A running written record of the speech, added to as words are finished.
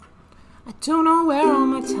I don't know where all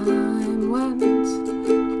my time went.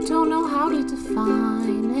 I don't know how to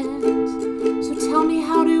define it. So tell me,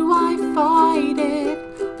 how do I fight it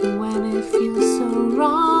when it feels so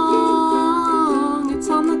wrong? It's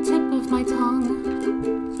on the tip of my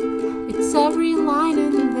tongue. It's every line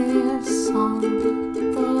in this song.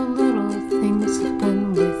 The little things have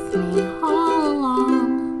been with me all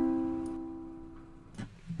along.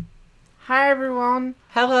 Hi everyone.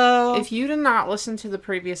 Hello. If you did not listen to the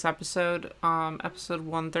previous episode, episode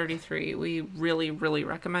 133, we really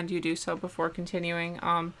recommend you do so before continuing.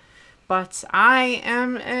 But I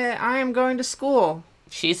am going to school.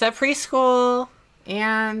 She's at preschool.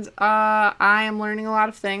 And I am learning a lot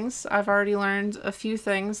of things. I've already learned a few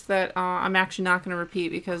things that I'm actually not going to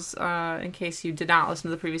repeat because in case you did not listen to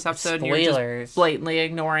the previous episode, Spoilers. You're just blatantly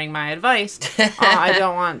ignoring my advice. I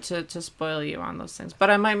don't want to spoil you on those things.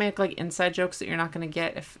 But I might make like inside jokes that you're not going to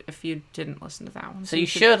get if you didn't listen to that one. So you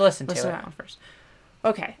should listen to that one first.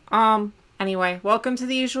 Okay. Anyway, welcome to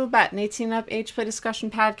The Usual Bet, an 18-up age play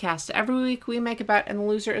discussion podcast. Every week we make a bet and the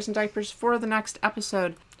loser is in diapers for the next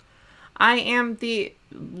episode. I am the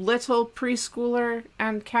little preschooler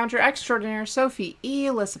and counter extraordinaire, Sophie E.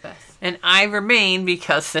 Elizabeth. And I remain,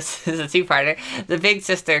 because this is a two-parter, the big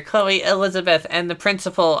sister, Chloe Elizabeth, and the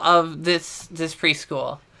principal of this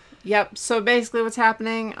preschool. Yep, so basically what's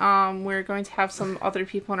happening, we're going to have some other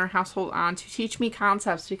people in our household on to teach me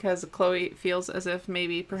concepts because Chloe feels as if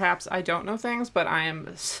maybe perhaps I don't know things, but I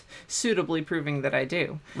am suitably proving that I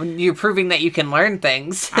do. When you're proving that you can learn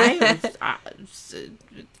things. That's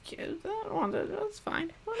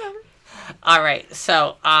fine. Whatever. All right,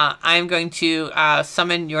 so I'm going to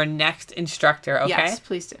summon your next instructor, okay? Yes,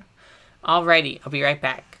 please do. Alrighty, I'll be right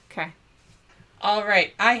back. Okay. All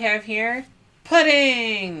right, I have here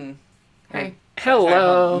Pudding. Hey.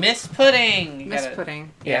 Hello. Miss Pudding. Miss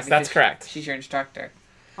Pudding. Yes, that's correct. She's your instructor.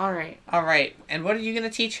 All right. All right, and what are you going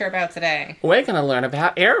to teach her about today? We're going to learn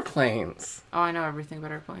about airplanes. Oh, I know everything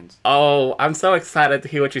about airplanes. Oh, I'm so excited to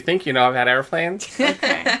hear what you think you know about airplanes.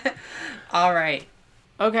 Okay. All right.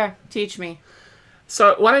 Okay, teach me.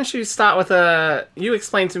 So why don't you start with you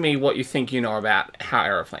explain to me what you think you know about how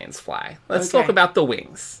airplanes fly. Let's Okay. talk about the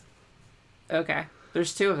wings. Okay.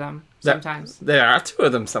 There's two of them, sometimes. There are two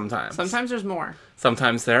of them sometimes. Sometimes there's more.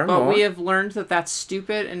 Sometimes there are But more. we have learned that that's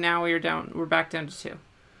stupid, and now we're back down to two.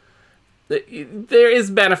 There is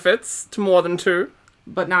benefits to more than two.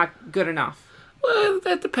 But not good enough. Well,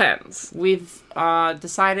 that depends. We've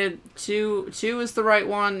decided two is the right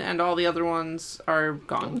one, and all the other ones are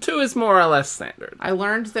gone. Two is more or less standard. I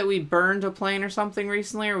learned that we burned a plane or something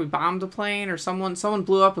recently, or we bombed a plane, or someone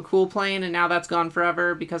blew up a cool plane, and now that's gone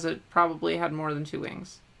forever because it probably had more than two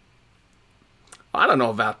wings. I don't know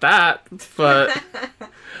about that, but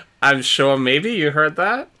I'm sure maybe you heard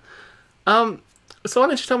that. So why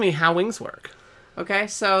don't you tell me how wings work? Okay,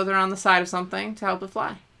 so they're on the side of something to help it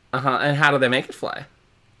fly. And how do they make it fly?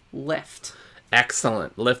 Lift.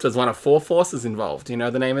 Excellent. Lift is one of four forces involved. Do you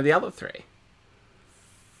know the name of the other three?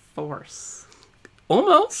 Force.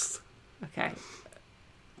 Almost. Okay.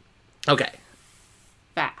 Okay.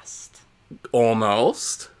 Fast.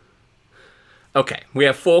 Almost. Okay, we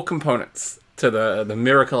have four components to the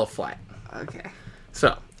miracle of flight. Okay.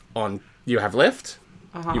 So, you have lift,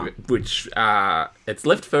 Uh-huh. which it's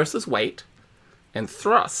lift versus weight, and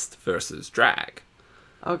thrust versus drag.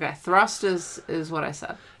 Okay, thrust is what I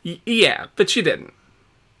said. Yeah, but you didn't.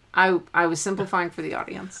 I was simplifying for the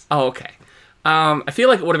audience. Oh, okay. I feel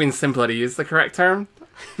like it would have been simpler to use the correct term,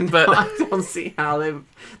 but I don't see how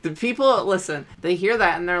the people listen. They hear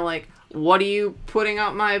that and they're like, "What are you putting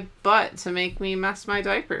up my butt to make me mess my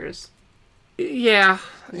diapers?" yeah.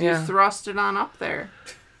 You thrust it on up there.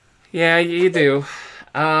 Yeah, you do.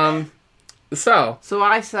 So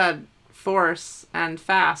I said force and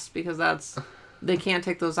fast because they can't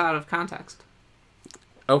take those out of context.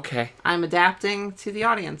 okay, I'm adapting to the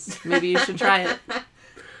audience. Maybe you should try it.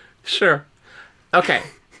 sure. Okay,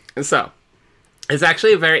 so it's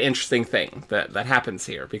actually a very interesting thing that happens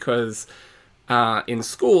here because in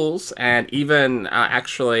schools and even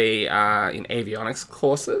actually in avionics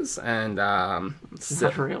courses and It's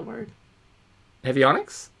not a real word.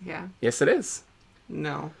 avionics? Yeah. Yes, it is.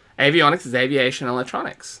 No. Avionics is aviation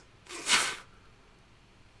electronics.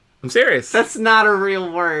 I'm serious. That's not a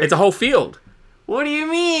real word. It's a whole field. What do you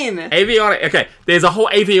mean? Avionics. Okay, there's a whole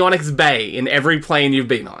avionics bay in every plane you've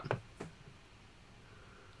been on.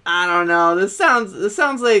 I don't know. This sounds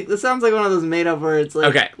like one of those made up words.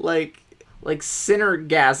 Like, Okay. Like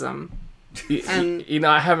synergasm. And You know,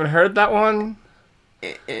 I haven't heard that one.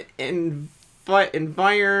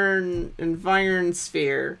 Environ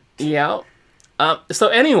sphere. Yeah. So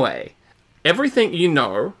anyway, everything you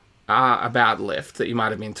know about lift that you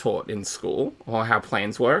might have been taught in school or how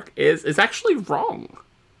planes work is actually wrong.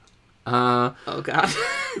 Oh God.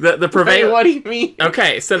 The prevailing. What do you mean?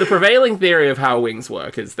 Okay, so the prevailing theory of how wings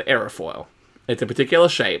work is the aerofoil. It's a particular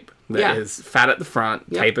shape that is fat at the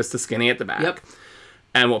front, tapers to skinny at the back. Yep.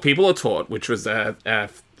 And what people are taught, which was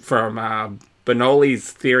from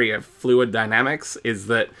Bernoulli's theory of fluid dynamics, is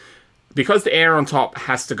that because the air on top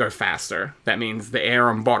has to go faster, that means the air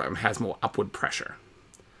on bottom has more upward pressure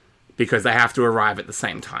because they have to arrive at the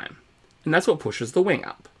same time. And that's what pushes the wing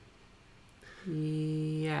up.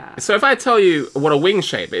 Yeah. So if I tell you what a wing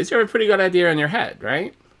shape is, you have a pretty good idea in your head,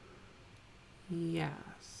 right? Yes.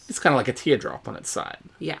 It's kind of like a teardrop on its side.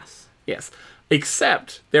 Yes. Yes.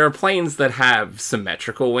 Except there are planes that have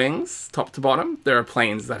symmetrical wings, top to bottom. There are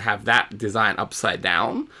planes that have that design upside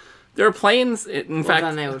down. There are planes, in fact...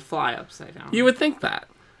 then they would fly upside down. You would think that.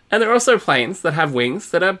 And there are also planes that have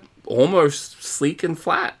wings that are almost sleek and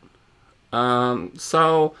flat.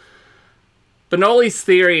 So Bernoulli's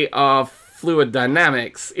theory of fluid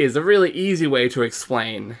dynamics is a really easy way to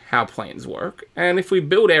explain how planes work. And if we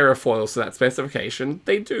build aerofoils to that specification,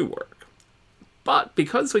 they do work. But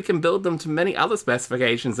because we can build them to many other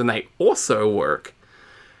specifications and they also work,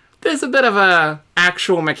 there's a bit of a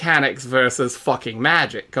actual mechanics versus fucking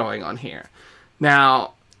magic going on here.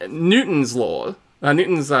 Now, Newton's law,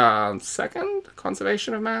 Newton's second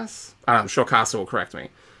conservation of mass? I'm sure Castle will correct me.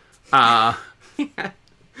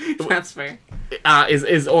 That's fair.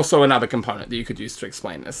 Is also another component that you could use to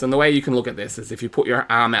explain this. And the way you can look at this is if you put your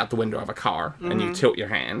arm out the window of a car and you tilt your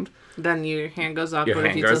hand, then your hand goes up, Your but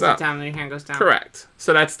if hand you goes tilt up. it down, then your hand goes down. correct.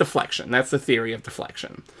 So that's deflection. That's the theory of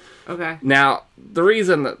deflection. Okay. Now, the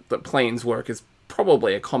reason that planes work is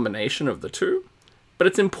probably a combination of the two, but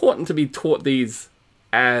it's important to be taught these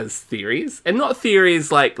as theories, and not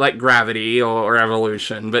theories like gravity or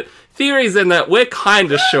evolution, but theories in that we're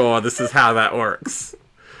kind of sure this is how that works.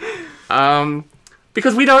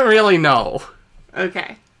 Because we don't really know.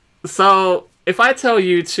 Okay. So, if I tell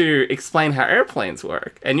you to explain how airplanes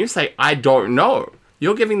work, and you say, I don't know,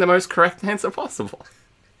 you're giving the most correct answer possible.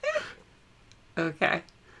 Okay.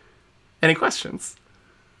 Any questions?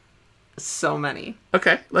 So many.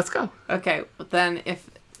 Okay, let's go. Okay, then if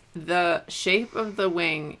the shape of the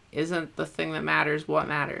wing isn't the thing that matters, what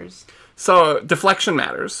matters? So, deflection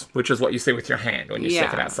matters, which is what you see with your hand when you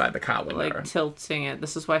stick it Yeah. outside the car window. Like tilting it.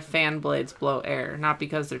 This is why fan blades blow air, not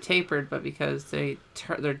because they're tapered, but because they're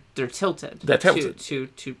tilted. They're tilted.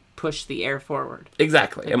 to push the air forward.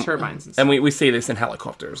 Exactly. Like turbines and stuff. And we see this in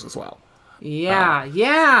helicopters as well. Yeah,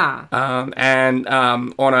 yeah. And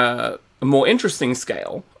on a more interesting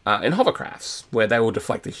scale, in hovercrafts, where they will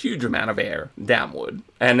deflect a huge amount of air downward,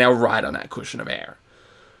 and they'll ride on that cushion of air.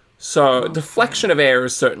 So deflection of air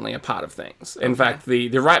is certainly a part of things. In fact, the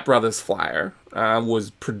Wright brothers flyer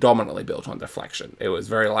was predominantly built on deflection. It was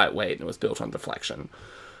very lightweight and it was built on deflection.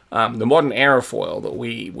 The modern aerofoil that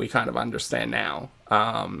we kind of understand now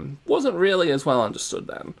wasn't really as well understood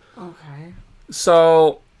then. Okay.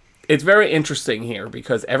 So it's very interesting here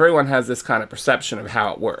because everyone has this kind of perception of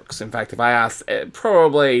how it works. In fact, if I asked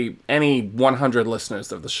probably any 100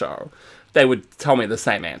 listeners of the show, they would tell me the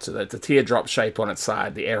same answer, that it's a teardrop shape on its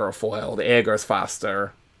side, the aerofoil, the air goes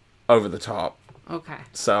faster over the top. Okay.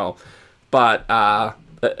 So, but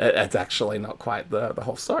it's actually not quite the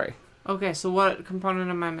whole story. Okay, so what component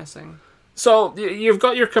am I missing? So you've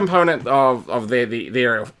got your component of the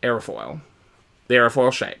aerofoil, the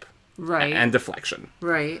aerofoil shape, Right. and deflection.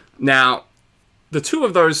 Right. Now, the two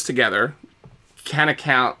of those together can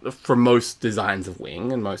account for most designs of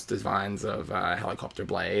wing and most designs of helicopter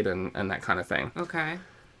blade and that kind of thing. Okay.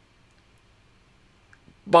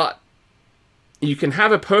 But you can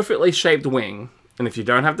have a perfectly shaped wing, and if you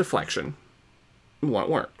don't have deflection, it won't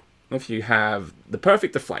work. If you have the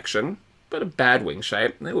perfect deflection, but a bad wing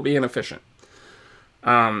shape, it will be inefficient.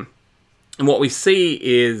 And what we see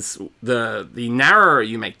is the narrower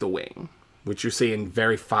you make the wing, which you see in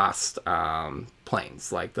very fast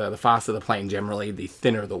planes. Like the faster the plane generally, the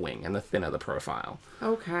thinner the wing and the thinner the profile.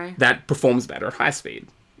 Okay. That performs better at high speed.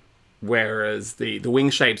 Whereas the wing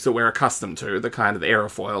shapes that we're accustomed to, the kind of the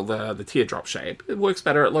aerofoil, the teardrop shape, it works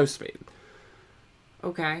better at low speed.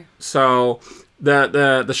 Okay. So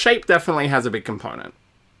the shape definitely has a big component.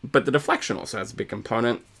 But the deflection also has a big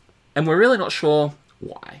component. And we're really not sure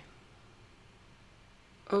why.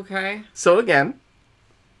 Okay. So again,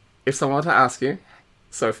 if someone were to ask you,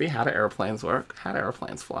 Sophie, how do airplanes work? How do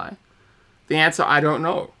airplanes fly? The answer, I don't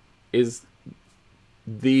know, is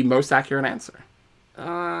the most accurate answer.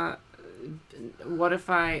 What if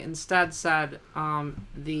I instead said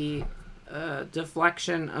the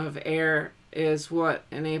deflection of air is what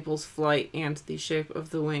enables flight, and the shape of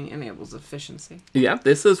the wing enables efficiency. Yeah,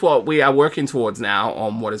 this is what we are working towards now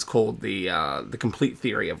on what is called the complete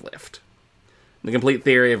theory of lift. The complete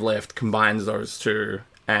theory of lift combines those two,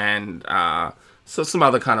 and so some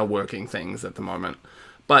other kind of working things at the moment.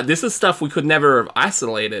 But this is stuff we could never have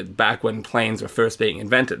isolated back when planes were first being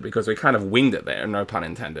invented, because we kind of winged it there, no pun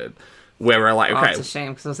intended. Where we're like, okay, it's a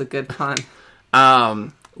shame because it was a good pun.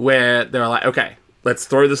 Where they're like, okay, let's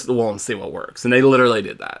throw this at the wall and see what works. And they literally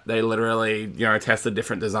did that. They literally, tested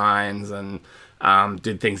different designs and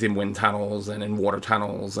did things in wind tunnels and in water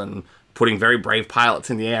tunnels and putting very brave pilots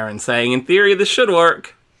in the air and saying, in theory, this should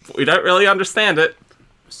work. We don't really understand it.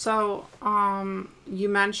 So, you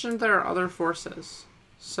mentioned there are other forces.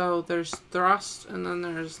 So there's thrust, and then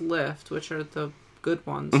there's lift, which are the good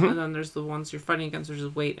ones, and then there's the ones you're fighting against, which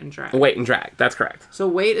is weight and drag. Weight and drag, that's correct. So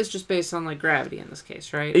weight is just based on, like, gravity in this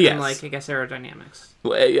case, right? Yes. And, like, I guess aerodynamics.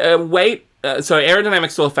 Weight, so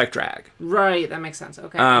aerodynamics will affect drag. Right, that makes sense.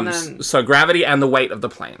 Okay. And then, so gravity and the weight of the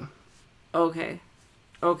plane. Okay.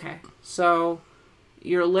 So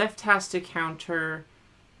your lift has to counter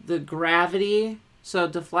the gravity. So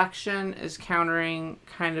deflection is countering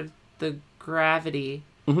kind of the gravity.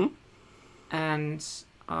 Mm-hmm. And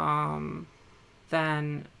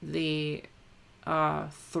then the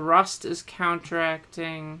thrust is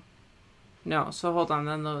counteracting. No, so hold on.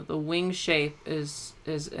 Then the wing shape is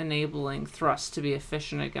enabling thrust to be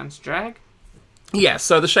efficient against drag. Yeah,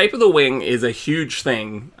 so the shape of the wing is a huge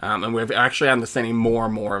thing, and we're actually understanding more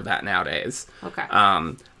and more of that nowadays. Okay.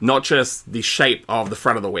 Not just the shape of the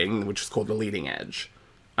front of the wing, which is called the leading edge,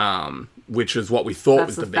 which is what we thought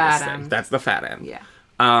was the biggest thing. That's the fat end. Yeah.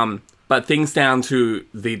 But things down to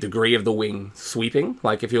the degree of the wing sweeping.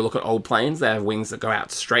 Like if you look at old planes, they have wings that go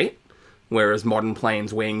out straight, whereas modern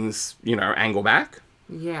planes' wings, angle back.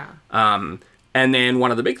 Yeah. And then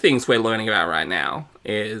one of the big things we're learning about right now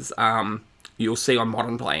is you'll see on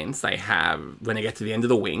modern planes, they have, when they get to the end of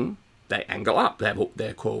the wing, they angle up.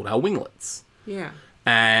 They're called winglets. Yeah.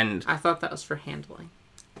 And I thought that was for handling.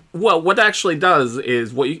 Well, what it actually does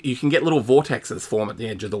is you can get little vortexes form at the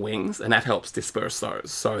edge of the wings, and that helps disperse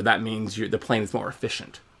those. So that means the plane is more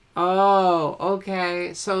efficient. Oh,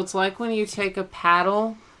 okay. So it's like when you take a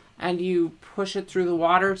paddle and you push it through the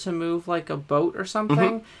water to move like a boat or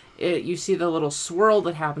something. You see the little swirl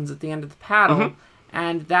that happens at the end of the paddle,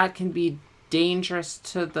 and that can be dangerous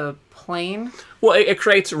to the plane. Well, it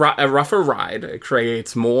creates a rougher ride. It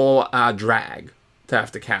creates more drag to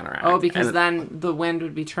have to counteract. Oh, because then the wind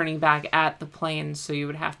would be turning back at the plane, so you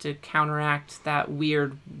would have to counteract that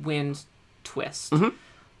weird wind twist.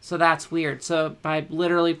 So that's weird. So by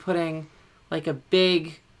literally putting like a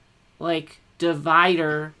big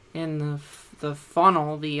divider in the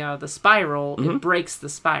funnel, the spiral, it breaks the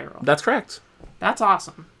spiral. That's correct. That's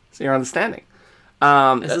awesome. So you're understanding.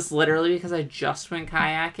 Is this literally because I just went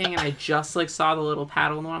kayaking and I just saw the little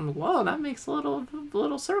paddle and I'm like, whoa, that makes a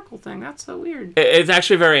little circle thing. That's so weird. It's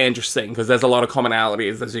actually very interesting because there's a lot of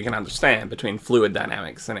commonalities, as you can understand, between fluid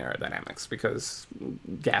dynamics and aerodynamics, because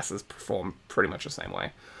gases perform pretty much the same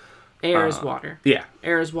way. Air is water. Yeah.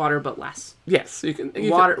 Air is water, but less. Yes.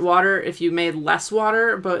 Water, if you made less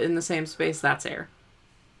water, but in the same space, that's air.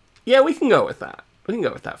 Yeah, we can go with that. We can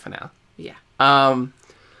go with that for now. Yeah.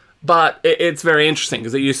 But it's very interesting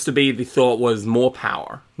because it used to be the thought was more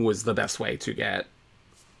power was the best way to get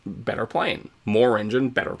better plane. More engine,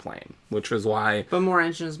 better plane, which was why... But more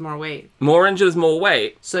engine is more weight. More engine is more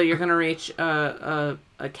weight. So you're going to reach a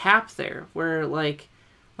cap there where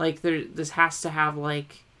this has to have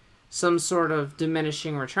some sort of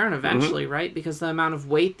diminishing return eventually, right? Because the amount of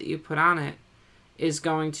weight that you put on it is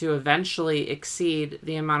going to eventually exceed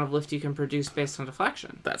the amount of lift you can produce based on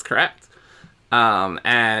deflection. That's correct.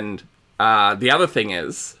 And the other thing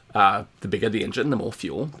is, the bigger the engine, the more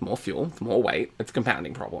fuel, the more weight. It's a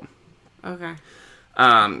compounding problem. Okay.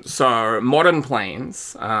 So modern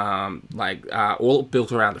planes, all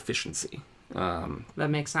built around efficiency. That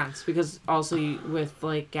makes sense, because also with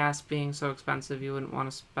gas being so expensive, you wouldn't want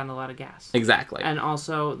to spend a lot of gas. Exactly. And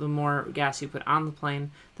also, the more gas you put on the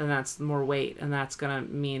plane, then that's more weight, and that's going to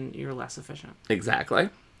mean you're less efficient. Exactly.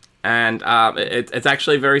 And it's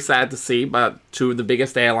actually very sad to see, but two of the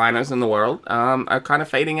biggest airliners in the world are kind of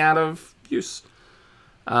fading out of use.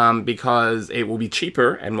 Because it will be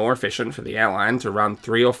cheaper and more efficient for the airline to run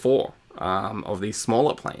 3 or 4 of these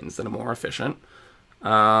smaller planes that are more efficient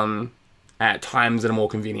at times that are more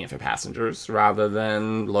convenient for passengers, rather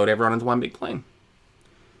than load everyone into one big plane.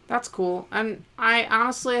 That's cool. And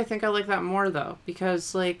I think I like that more, though,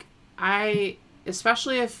 because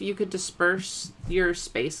especially if you could disperse your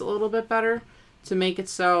space a little bit better, to make it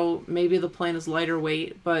so maybe the plane is lighter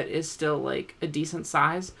weight, but is still, like, a decent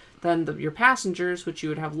size, then your passengers, which you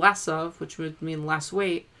would have less of, which would mean less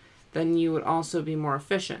weight, then you would also be more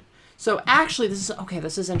efficient. So actually, this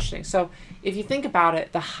is interesting. So if you think about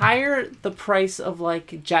it, the higher the price of,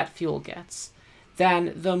 like, jet fuel gets,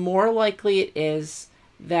 then the more likely it is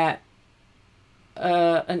that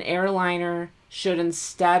an airliner should,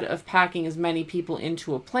 instead of packing as many people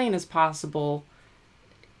into a plane as possible,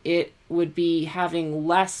 it would be having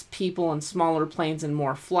less people in smaller planes and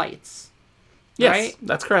more flights. Yes, right?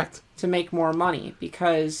 That's correct. To make more money,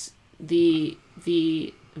 because the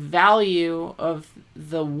value of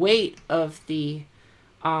the weight of the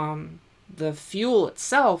fuel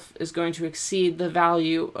itself is going to exceed the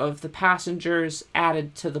value of the passengers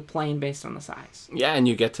added to the plane based on the size. Yeah, and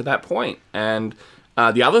you get to that point. And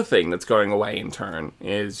the other thing that's going away in turn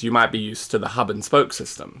is you might be used to the hub and spoke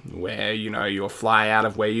system, where, you'll fly out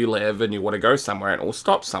of where you live and you want to go somewhere and it will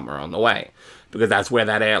stop somewhere on the way. Because that's where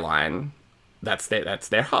that airline, that's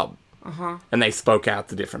their hub. Uh-huh. And they spoke out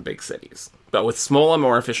to different big cities. But with smaller,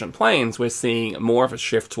 more efficient planes, we're seeing more of a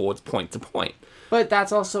shift towards point to point. But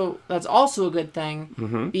that's also a good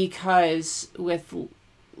thing, because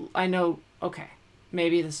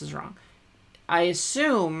maybe this is wrong. I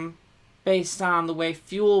assume, based on the way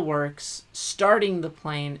fuel works, starting the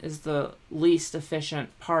plane is the least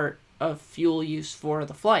efficient part of fuel use for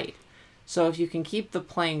the flight. So if you can keep the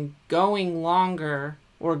plane going longer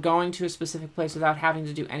or going to a specific place without having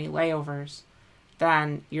to do any layovers,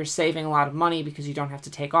 then you're saving a lot of money because you don't have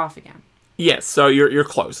to take off again. Yes, so you're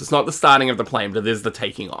close. It's not the starting of the plane, but it is the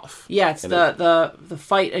taking off. Yeah, it's the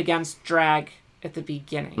fight against drag at the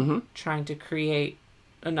beginning. Trying to create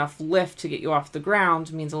enough lift to get you off the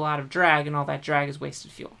ground means a lot of drag, and all that drag is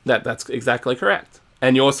wasted fuel. That's exactly correct.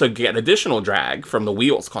 And you also get additional drag from the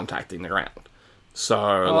wheels contacting the ground.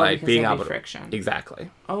 So, being able to... friction. Exactly.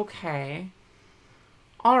 Okay.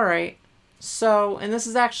 All right. So, and this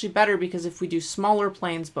is actually better, because if we do smaller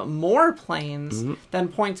planes but more planes, then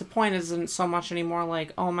point to point isn't so much anymore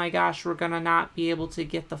like, oh my gosh, we're going to not be able to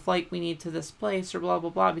get the flight we need to this place or blah, blah,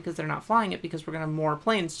 blah, because they're not flying it, because we're going to have more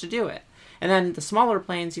planes to do it. And then the smaller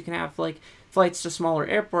planes, you can have, like, flights to smaller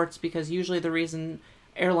airports, because usually the reason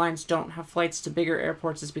airlines don't have flights to bigger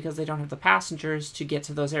airports is because they don't have the passengers to get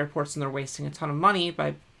to those airports, and they're wasting a ton of money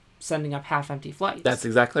by sending up half-empty flights. That's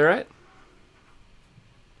exactly right.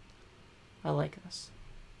 I like this.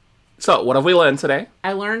 So, what have we learned today?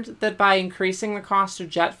 I learned that by increasing the cost of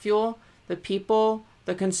jet fuel, the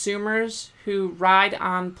consumers who ride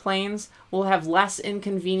on planes will have less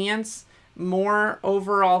inconvenience, more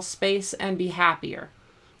overall space, and be happier.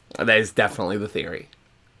 That is definitely the theory.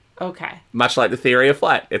 Okay. Much like the theory of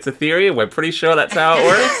flight. It's a theory, and we're pretty sure that's how it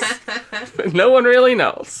works. But no one really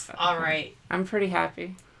knows. All right. I'm pretty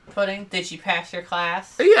happy. Pudding, did you pass your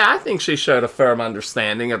class? Yeah, I think she showed a firm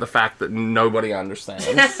understanding of the fact that nobody understands.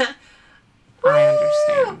 I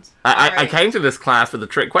understand. I came to this class with a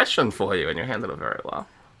trick question for you, and you handled it very well.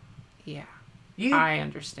 Yeah. You, I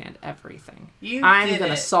understand everything. You I'm did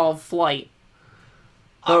going to it. solve flight.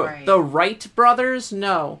 All right. The Wright brothers?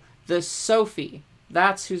 No. The Sophie.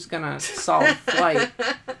 That's who's going to solve flight.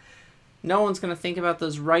 No one's going to think about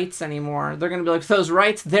those rights anymore. They're going to be like, those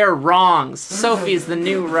rights, they're wrongs. Sophie's the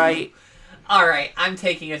new right. All right, I'm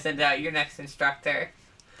taking us into your next instructor.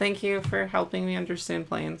 Thank you for helping me understand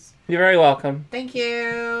planes. You're very welcome. Thank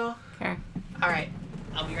you. Okay. All right,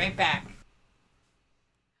 I'll be right back.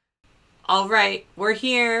 All right, we're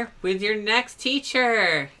here with your next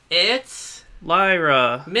teacher. It's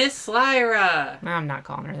Lyra. Miss Lyra. No, I'm not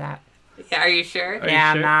calling her that. Yeah, are you sure? Are you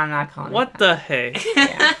Yeah, sure? no, I'm not calling What her the hey?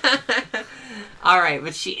 that. Yeah. All right,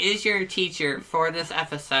 but she is your teacher for this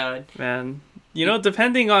episode. Man,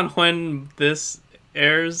 depending on when this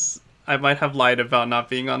airs, I might have lied about not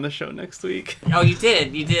being on the show next week. Oh, you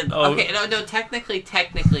did. You did. Oh. Okay, no. Technically,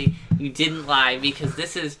 you didn't lie, because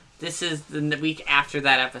this is the week after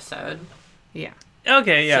that episode. Yeah.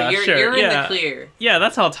 Okay, yeah, So you're sure. in the clear. Yeah,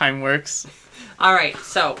 that's how time works. All right.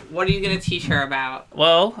 So, what are you going to teach her about?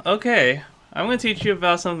 Well, okay. I'm going to teach you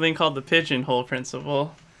about something called the pigeonhole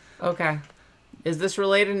principle. Okay. Is this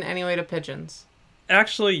related in any way to pigeons?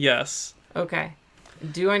 Actually, yes. Okay.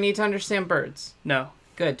 Do I need to understand birds? No.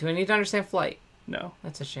 Good. Do I need to understand flight? No.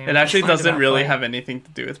 That's a shame. It actually I learned doesn't about really flight. have anything to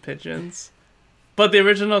do with pigeons. But the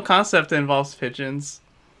original concept involves pigeons.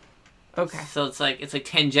 Okay. So it's like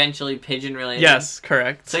tangentially pigeon related. Yes,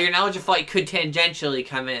 correct. So your knowledge of flight could tangentially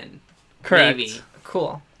come in. Correct. Maybe.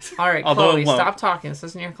 Cool. All right, Although Chloe, it won't. stop talking. This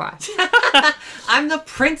isn't your class. I'm the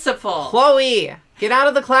principal. Chloe, get out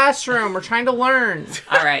of the classroom. We're trying to learn.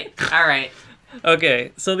 All right.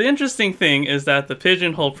 Okay, so the interesting thing is that the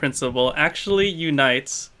pigeonhole principle actually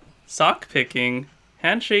unites sock picking,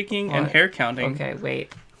 handshaking, and What? hair counting. Okay,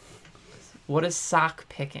 wait. What is sock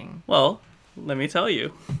picking? Well, let me tell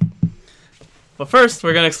you. But first,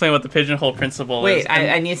 we're going to explain what the pigeonhole principle is. Wait, and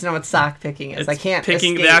I need to know what sock picking is. I it's can't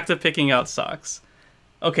picking escape. the act of picking out socks.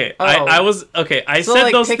 Okay, Oh. I So, said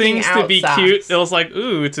like, those picking things to out be socks. cute. It was like,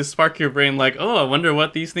 ooh, to spark your brain, like, oh, I wonder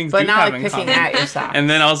what these things But do not have like in picking common. at your socks. And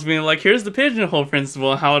then I was being like, here's the pigeonhole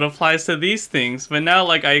principle, how it applies to these things. But now,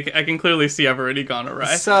 like, I can clearly see I've already gone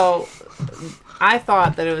awry. So, I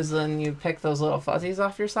thought that it was when you pick those little fuzzies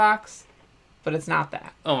off your socks, but it's not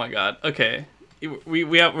that. Oh my god. Okay,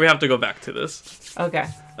 we have to go back to this. Okay.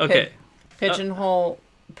 Okay. Pigeonhole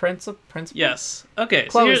principle. Yes. Okay.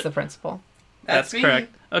 So Chloe's here, the principal. that's me.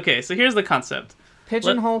 correct. Okay. So here's the concept.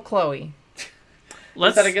 Pigeonhole Chloe.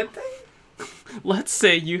 Let's Is that a good thing? let's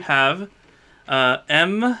say you have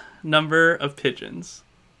m number of pigeons.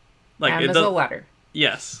 Like M it is a does. letter.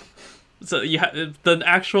 Yes. So you have the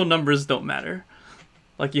actual numbers don't matter.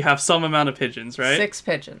 Like you have some amount of pigeons, right? 6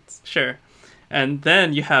 pigeons. Sure. And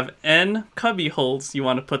then you have n cubby holes you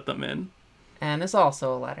want to put them in. N is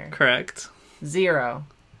also a letter. Correct. 0.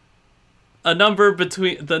 The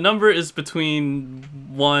number is between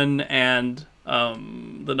 1 and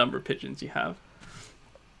the number of pigeons you have.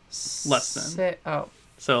 Less than.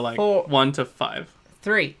 So like 4. 1 to 5.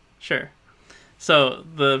 3. Sure. So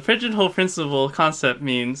the pigeonhole principle concept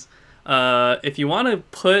means if you want to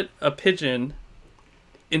put a pigeon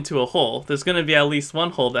into a hole, there's going to be at least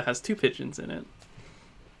one hole that has 2 pigeons in it.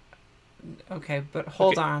 Okay, but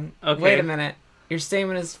hold Okay. on. Okay. Wait a minute. Your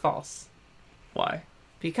statement is false. Why?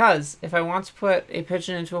 Because if I want to put a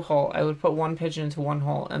pigeon into a hole, I would put one pigeon into one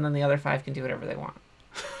hole, and then the other 5 can do whatever they want.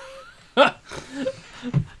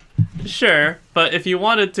 Sure, but if you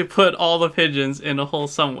wanted to put all the pigeons in a hole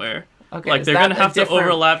somewhere, Okay, like is they're that going to a have to different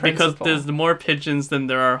overlap because principle? there's more pigeons than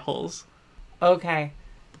there are holes. Okay.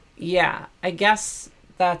 Yeah, I guess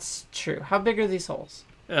that's true. How big are these holes?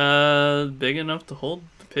 Big enough to hold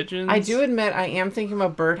the pigeons. I do admit I am thinking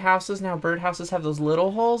about birdhouses. Now, birdhouses have those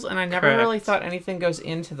little holes, and I never Correct. really thought anything goes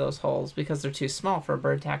into those holes because they're too small for a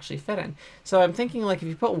bird to actually fit in. So I'm thinking, like, if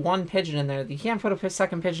you put one pigeon in there, you can't put a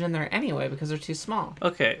second pigeon in there anyway because they're too small.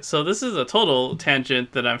 Okay, so this is a total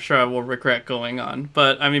tangent that I'm sure I will regret going on.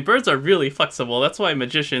 But, I mean, birds are really flexible. That's why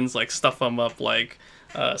magicians, like, stuff them up, like,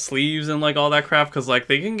 sleeves and, like, all that crap. Because, like,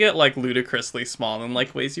 they can get, like, ludicrously small in,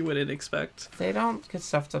 like, ways you wouldn't expect. They don't get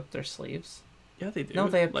stuffed up their sleeves. Yeah, they do. No,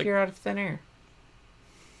 they Like, appear out of thin air.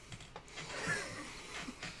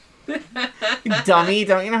 Dummy,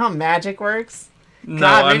 don't you know how magic works? no,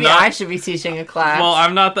 God, I'm maybe not. I should be teaching a class. Well,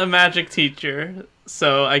 I'm not the magic teacher,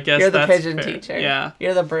 so I guess You're the that's pigeon fair. teacher. Yeah,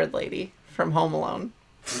 You're the bird lady from Home Alone.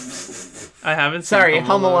 I haven't seen Sorry,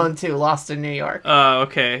 Home Alone 2, Lost in New York. Oh,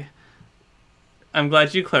 okay. I'm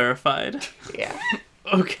glad you clarified. Yeah.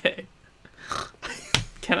 Okay.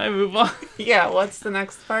 Can I move on? Yeah, what's the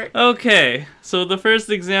next part? Okay, so the first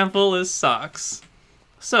example is socks.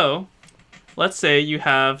 So, let's say you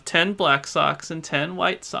have 10 black socks and 10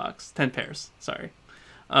 white socks. 10 pairs, sorry.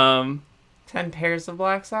 10 pairs of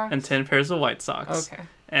black socks? And 10 pairs of white socks. Okay.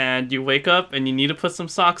 And you wake up and you need to put some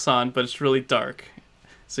socks on, but it's really dark.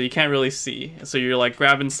 So you can't really see. So you're like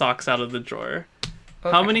grabbing socks out of the drawer.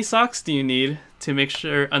 How Okay. many socks do you need to make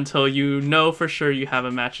sure until you know for sure you have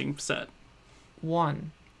a matching set?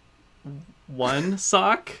 1. 1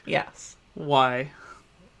 sock? Yes. Why?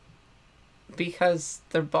 Because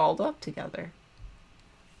they're balled up together.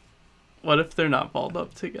 What if they're not balled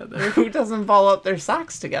up together? Who doesn't ball up their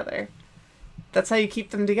socks together? That's how you keep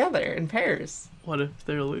them together in pairs. What if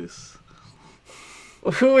they're loose?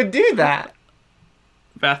 Who would do that?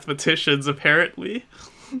 Mathematicians, apparently.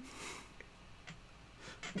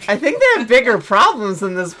 I think they have bigger problems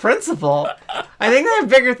than this principle. I think they have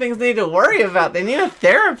bigger things they need to worry about. They need a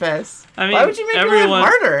therapist. I mean, Why would you make your life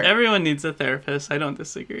harder? Everyone needs a therapist. I don't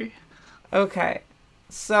disagree. Okay,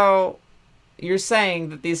 so you're saying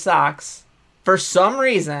that these socks, for some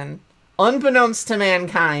reason, unbeknownst to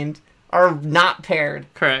mankind, are not paired.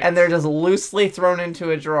 Correct. And they're just loosely thrown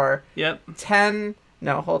into a drawer. Yep. 10,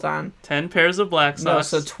 no, hold on. 10 pairs of black No, socks.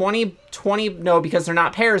 so 20, no, because they're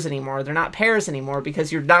not pairs anymore. They're not pairs anymore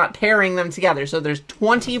because you're not pairing them together. So there's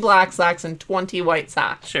 20 black socks and 20 white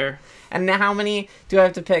socks. Sure. And now how many do I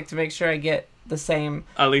have to pick to make sure I get the same,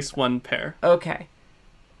 At least 1 pair. okay,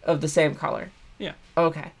 of the same color? Yeah.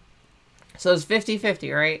 Okay. So it's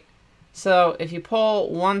 50-50, right? So if you pull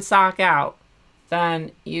one sock out,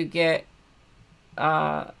 then you get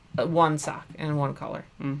 1 sock in one color.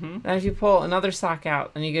 Mm-hmm. Then if you pull another sock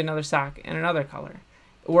out, then you get another sock in another color.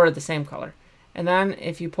 Or the same color. And then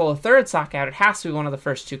if you pull a third sock out, it has to be one of the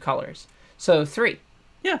first two colors. So 3.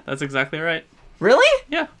 Yeah, that's exactly right. Really?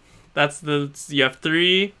 Yeah. You have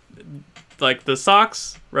 3, like the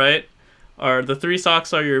socks, right? Or the 3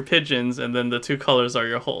 socks are your pigeons, and then the 2 colors are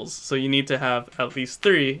your holes. So you need to have at least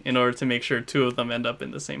 3 in order to make sure 2 of them end up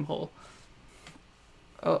in the same hole.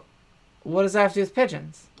 Oh, what does that have to do with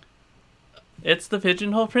pigeons? It's the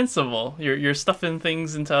pigeonhole principle. You're stuffing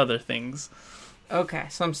things into other things. Okay,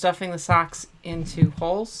 so I'm stuffing the socks into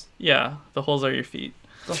holes. Yeah, the holes are your feet.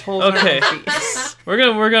 The holes are Okay. my feet.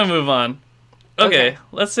 We're gonna move on. Okay,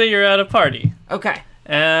 let's say you're at a party Okay,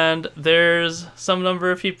 and there's some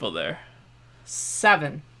number of people there.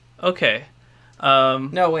 7. Okay.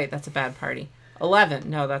 No, wait, that's a bad party. 11.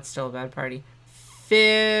 No, that's still a bad party.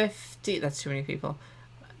 50. That's too many people.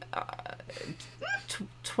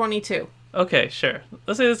 22. Okay, sure.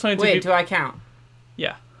 Let's say there's 22 Wait, people. do I count?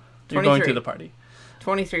 Yeah. You're going to 23. the party.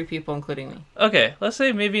 23 people, including me. Okay, let's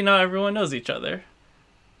say maybe not everyone knows each other.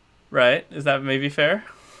 Right? Is that maybe fair?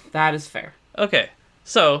 That is fair. Okay.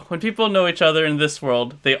 So, when people know each other in this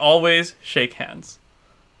world, they always shake hands.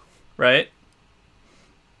 Right?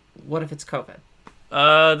 What if it's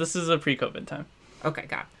COVID? This is a pre-COVID time. Okay,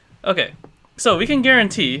 got it. Okay. So, we can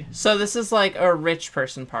guarantee... So this is like a rich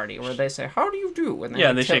person party where they say, "How do you do?" when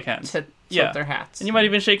Yeah, they shake hands. tilt Yeah. their hats. And you might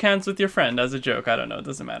even shake hands with your friend as a joke. I don't know. It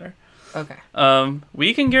doesn't matter. Okay.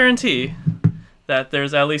 We can guarantee that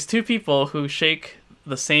there's at least 2 people who shake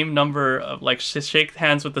the same number of, like, shake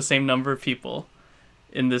hands with the same number of people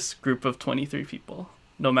in this group of 23 people,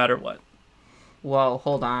 no matter what. Whoa,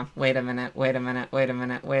 hold on. Wait a minute.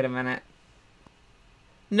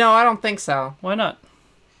 No, I don't think so. Why not?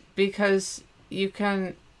 Because you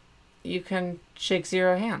can shake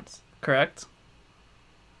 0 hands. Correct?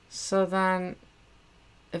 So then,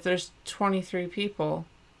 if there's 23 people,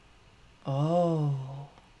 but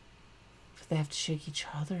they have to shake each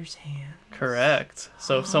other's hand. Correct.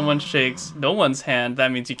 So if someone shakes no one's hand,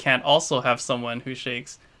 that means you can't also have someone who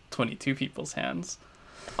shakes 22 people's hands.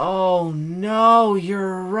 Oh no,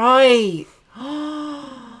 you're right.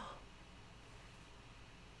 Oh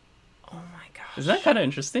my gosh. Isn't that kind of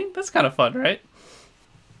interesting? That's kind of fun, right?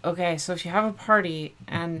 Okay, so if you have a party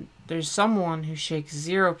and there's someone who shakes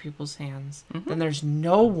 0 people's hands, then there's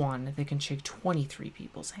no one that can shake 23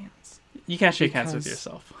 people's hands. You can't shake hands with Because-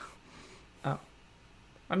 yourself. Oh,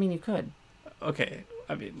 I mean you could, Okay,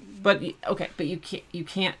 I mean... but you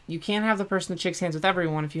can't have the person that shakes hands with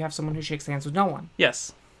everyone if you have someone who shakes hands with no one.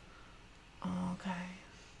 Yes. Okay,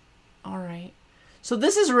 all right. So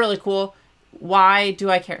this is really cool. Why do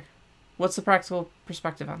I care? What's the practical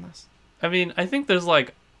perspective on this? I mean, I think there's,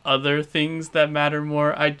 like, other things that matter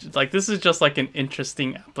more. This is just, like, an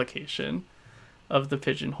interesting application of the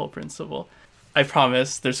pigeonhole principle. I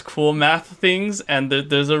promise, there's cool math things, and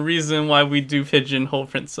there's a reason why we do pigeonhole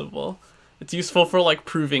principle. It's useful for, like,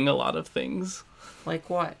 proving a lot of things. Like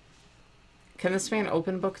what? Can this be an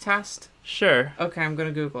open book test? Sure. Okay, I'm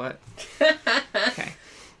gonna Google it. Okay.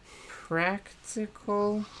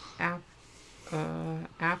 Practical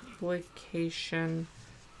application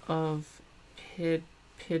of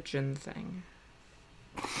pigeon thing.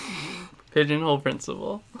 Pigeonhole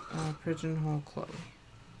principle. Pigeonhole Chloe.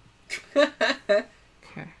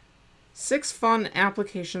 Okay.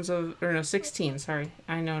 16, sorry.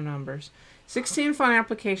 I know numbers. 16 fun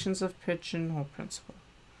applications of pigeonhole principle.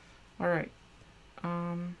 Alright.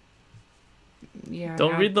 Yeah.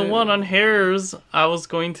 Don't now read the one on hairs. I was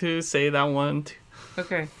going to say that one too.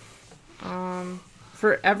 Okay.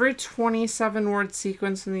 For every 27-word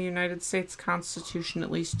sequence in the United States Constitution,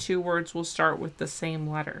 at least 2 words will start with the same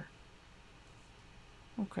letter.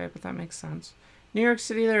 Okay, but that makes sense. New York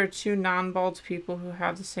City, there are 2 non-bald people who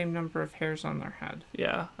have the same number of hairs on their head.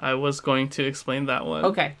 Yeah, I was going to explain that one.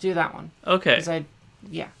 Okay, do that one. Okay.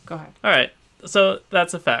 Yeah, go ahead. All right. So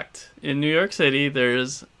that's a fact. In New York City,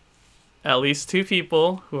 there's at least 2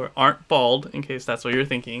 people who aren't bald, in case that's what you're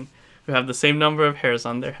thinking, who have the same number of hairs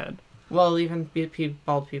on their head. Well, even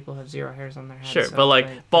bald people have 0 hairs on their head. Sure, so but like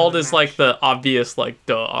they bald doesn't is like match. the obvious, like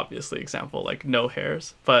obviously example, like no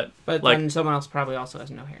hairs. But But like then someone else probably also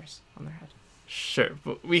has no hairs on their head. sure,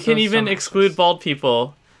 but we So can even some exclude access. bald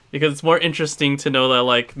people because it's more interesting to know that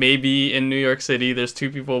like maybe in New York City there's 2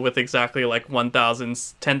 people with exactly like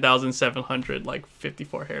 10,700 like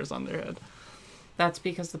 54 hairs on their head. That's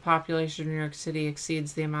because the population of New York City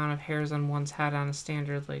exceeds the amount of hairs on one's head on a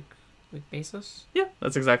standard like basis. Yeah,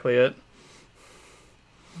 that's exactly it.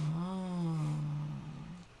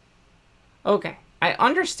 Okay, I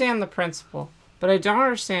understand the principle, but I don't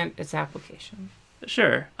understand its application.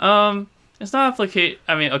 Sure. It's not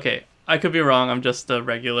I mean, okay, I could be wrong. I'm just a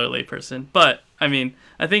regular layperson, but I mean,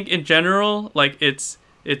 I think in general, like, it's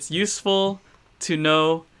useful to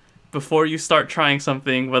know before you start trying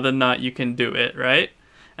something whether or not you can do it, right?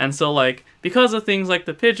 And so, like, because of things like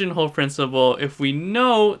the pigeonhole principle, if we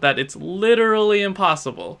know that it's literally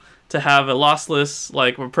impossible to have a lossless,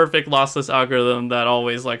 like, a perfect lossless algorithm that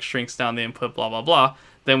always, like, shrinks down the input, blah, blah, blah,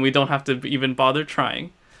 then we don't have to even bother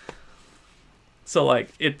trying. So, like,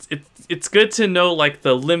 it's good to know, like,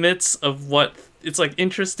 the limits of what... It's, like,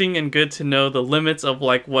 interesting and good to know the limits of,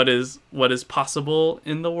 like, what is possible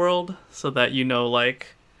in the world, so that you know,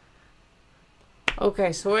 like...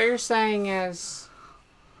 Okay, so what you're saying is,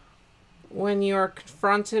 when you are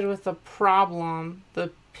confronted with a problem,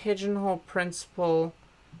 the pigeonhole principle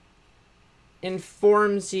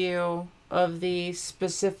informs you of the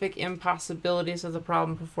specific impossibilities of the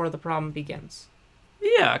problem before the problem begins.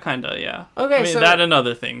 Yeah, kind of, yeah. Okay, I mean, so... that and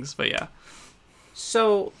other things, but yeah.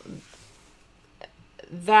 So,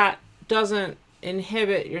 that doesn't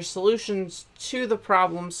inhibit your solutions to the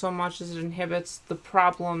problem so much as it inhibits the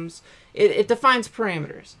problems. It defines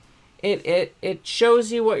parameters. It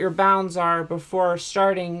shows you what your bounds are before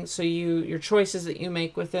starting, so your choices that you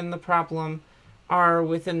make within the problem are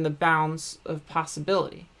within the bounds of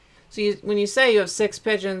possibility. So when you say you have 6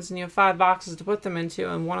 pigeons and you have 5 boxes to put them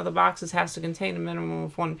into, and one of the boxes has to contain a minimum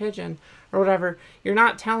of 1 pigeon or whatever, you're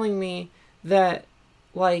not telling me that,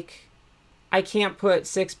 like, I can't put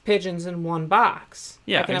 6 pigeons in one box.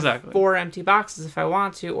 Yeah, I can exactly. have 4 empty boxes if I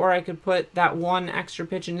want to, or I could put that 1 extra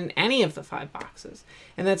pigeon in any of the 5 boxes.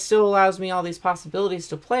 And that still allows me all these possibilities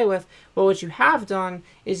to play with. But what you have done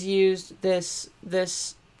is used this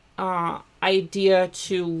idea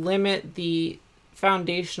to limit the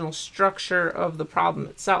foundational structure of the problem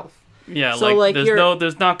itself. Yeah, so, like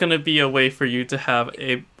there's not going to be a way for you to have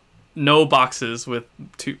no boxes with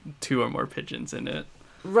two or more pigeons in it.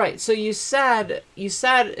 Right. So you said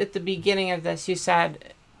at the beginning of this, you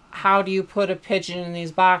said, how do you put a pigeon in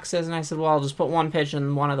these boxes? And I said, well, I'll just put 1 pigeon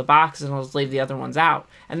in one of the boxes and I'll just leave the other ones out.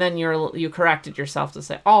 And then you corrected yourself to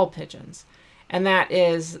say all pigeons. And that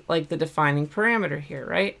is, like, the defining parameter here,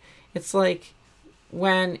 right? It's like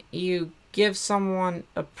when you give someone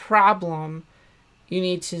a problem, you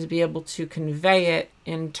need to be able to convey it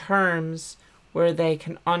in terms where they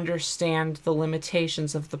can understand the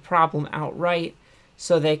limitations of the problem outright,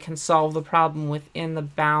 so they can solve the problem within the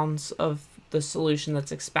bounds of the solution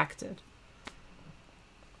that's expected.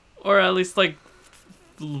 Or at least, like,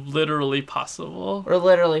 literally possible. Or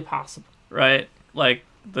literally possible. Right? Like,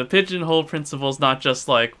 the pigeonhole principle is not just,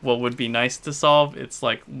 like, what would be nice to solve. It's,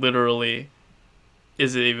 like, literally,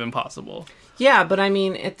 is it even possible? Yeah, but I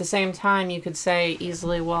mean, at the same time, you could say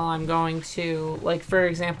easily, well, I'm going to, like, for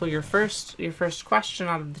example, your first question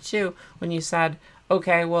out of the two, when you said,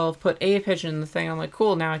 okay, well, put a pigeon in the thing, I'm like,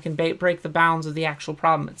 cool, now I can break the bounds of the actual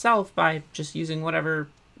problem itself by just using whatever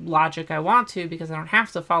logic I want to, because I don't have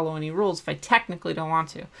to follow any rules if I technically don't want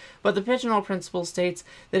to. But the pigeonhole principle states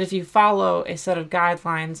that if you follow a set of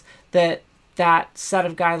guidelines, that set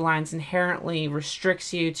of guidelines inherently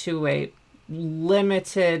restricts you to a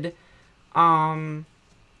limited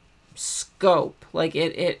scope. Like,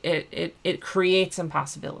 it creates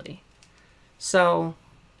impossibility. So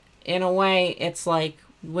in a way, it's like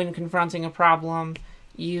when confronting a problem,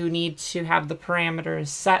 you need to have the parameters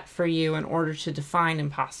set for you in order to define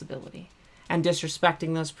impossibility. And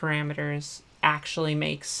disrespecting those parameters actually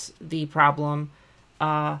makes the problem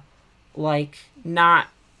it's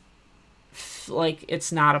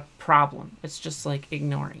not a problem. It's just like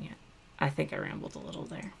ignoring it. I think I rambled a little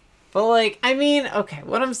there. But, like, I mean, okay,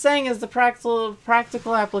 what I'm saying is the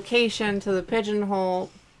practical application to the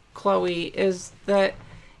pigeonhole, Chloe, is that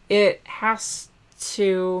it has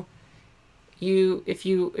to, if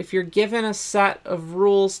you're given a set of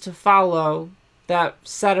rules to follow, that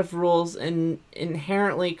set of rules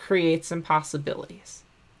inherently creates impossibilities.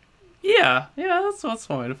 Yeah, that's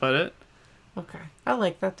one way to put it. Okay, I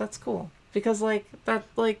like that. That's cool, because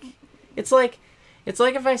it's like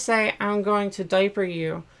if I say I'm going to diaper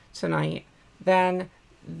you tonight, then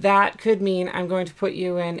that could mean I'm going to put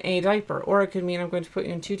you in a diaper, or it could mean I'm going to put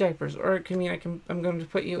you in 2 diapers, or it could mean I'm going to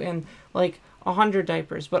put you in, like, 100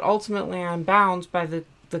 diapers. But ultimately, I'm bound by the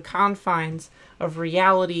confines of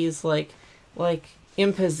realities, like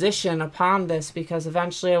imposition upon this, because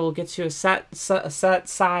eventually I will get to a set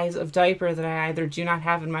size of diaper that I either do not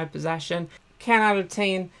have in my possession, cannot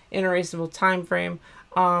obtain in a reasonable time frame,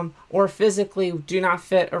 or physically do not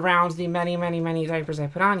fit around the many, many, many diapers I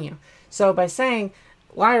put on you. So by saying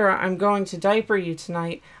Lyra, I'm going to diaper you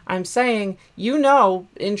tonight. I'm saying, you know,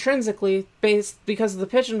 intrinsically, because of the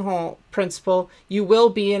pigeonhole principle, you will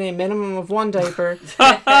be in a minimum of 1 diaper.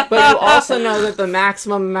 But you also know that the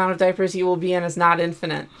maximum amount of diapers you will be in is not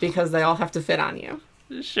infinite, because they all have to fit on you.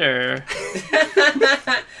 Sure.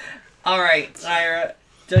 All right, Lyra,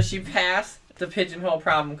 does she pass the pigeonhole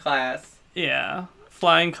problem class? Yeah.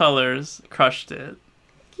 Flying colors. Crushed it.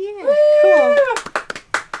 Yeah, cool.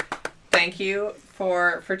 Thank you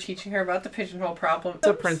for teaching her about the pigeonhole problem. It's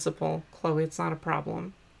a principle, Chloe. It's not a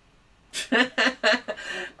problem.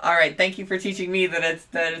 All right, thank you for teaching me that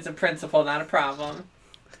it's a principle, not a problem.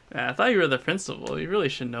 Yeah, I thought you were the principal. You really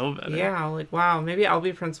should know better. Yeah, like, wow, maybe I'll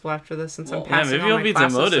be principal after this since I'm Well, passing maybe all you'll my be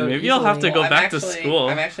classes demoted. so Maybe you'll have to easily. go back to school.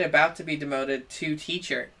 I'm actually about to be demoted to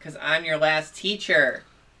teacher because I'm your last teacher.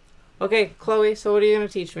 Okay, Chloe, so what are you going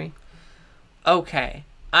to teach me? Okay,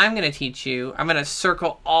 I'm going to teach you. I'm going to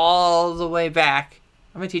circle all the way back.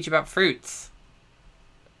 I'm going to teach you about fruits.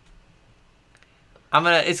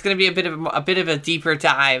 It's going to be a bit of a deeper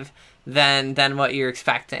dive than what you're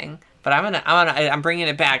expecting. But I'm bringing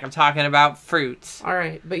it back. I'm talking about fruits. All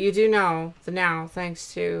right, but you do know that now,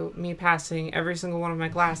 thanks to me passing every single one of my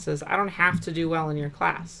classes, I don't have to do well in your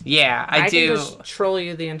class. Yeah, I do. I can just troll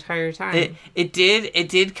you the entire time. It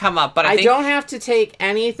did come up, but I think... don't have to take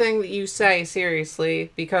anything that you say seriously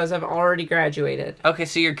because I've already graduated. Okay,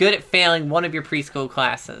 so you're good at failing one of your preschool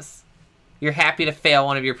classes. You're happy to fail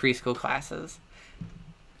one of your preschool classes.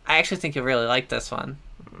 I actually think you'll really like this one.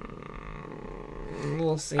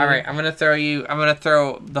 We'll see. All right, I'm gonna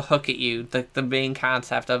throw the hook at you, the main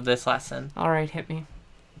concept of this lesson. All right, hit me.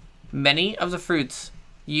 Many of the fruits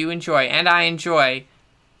you enjoy and I enjoy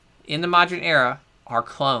in the modern era are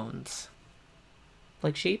clones.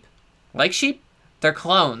 Like sheep? Like sheep, they're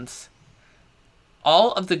clones.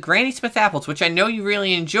 All of the Granny Smith apples, which I know you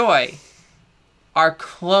really enjoy, are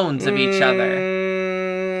clones of each other.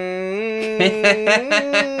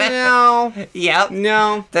 No. Yep.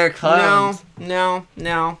 No. They're clones. No.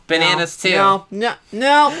 Bananas too. No.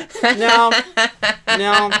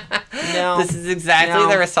 This is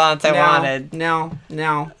exactly the response I wanted. No.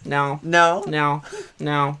 No? No.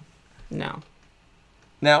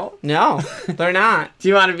 They're not. Do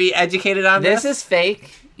you want to be educated on this? This is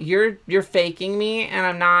fake. You're faking me, and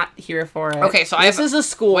I'm not here for it. Okay, so this is a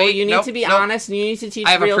school. Wait, you need nope, to be nope. honest, and you need to teach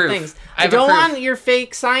I have a real proof. things. I have a don't proof. want your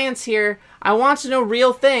fake science here. I want to know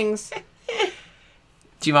real things.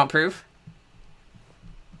 Do you want proof?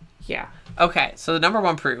 Yeah. Okay, so the number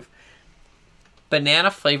one proof. Banana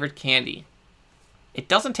flavored candy. It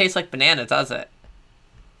doesn't taste like banana, does it?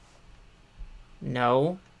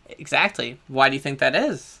 No. Exactly. Why do you think that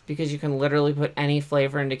is? Because you can literally put any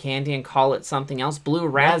flavor into candy and call it something else. Blue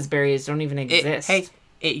raspberries don't even exist.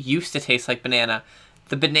 It used to taste like banana.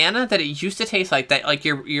 The banana that it used to taste like, that like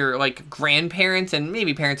your like grandparents and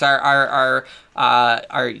maybe parents are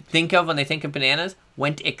think of when they think of bananas,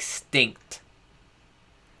 went extinct.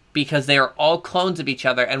 Because they are all clones of each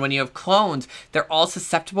other, and when you have clones, they're all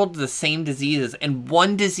susceptible to the same diseases, and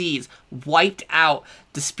one disease wiped out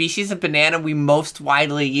the species of banana we most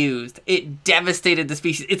widely used. It devastated the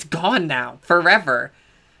species. It's gone now, forever,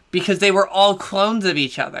 because they were all clones of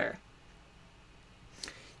each other.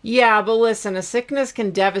 Yeah, but listen, a sickness can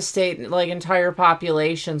devastate like entire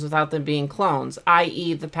populations without them being clones,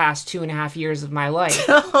 i.e. the past 2.5 years of my life.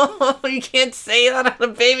 Oh, you can't say that on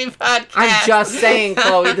a baby podcast. I'm just saying,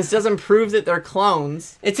 Chloe, this doesn't prove that they're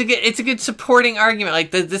clones. It's a good supporting argument. Like,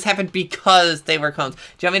 this happened because they were clones.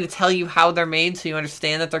 Do you want me to tell you how they're made so you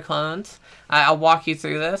understand that they're clones? I'll walk you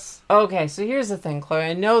through this. Okay, so here's the thing, Chloe.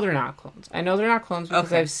 I know they're not clones. I know they're not clones because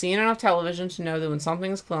Okay. I've seen enough television to know that when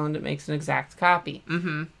something is cloned, it makes an exact copy.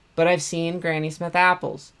 Mm-hmm. But I've seen Granny Smith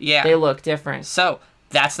apples. Yeah. They look different. So,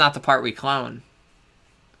 that's not the part we clone.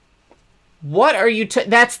 What are you...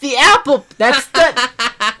 That's the apple! That's the...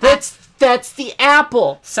 That's the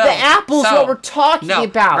apple. So, the apple's what we're talking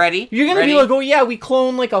about. Ready? You're going to be like, oh yeah, we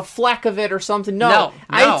clone like a fleck of it or something. No.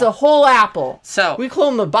 It's a whole apple. So we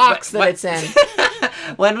clone the box it's in.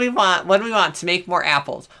 when we want to make more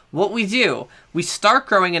apples, what we do, we start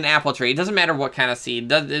growing an apple tree. It doesn't matter what kind of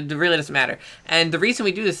seed. It really doesn't matter. And the reason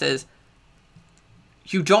we do this is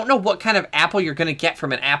you don't know what kind of apple you're going to get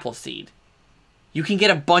from an apple seed. You can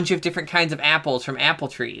get a bunch of different kinds of apples from apple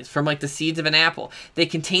trees, from like the seeds of an apple. They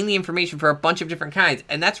contain the information for a bunch of different kinds,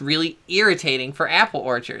 and that's really irritating for apple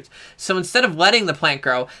orchards. So instead of letting the plant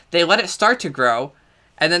grow, they let it start to grow,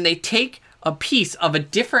 and then they take a piece of a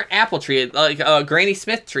different apple tree, like a Granny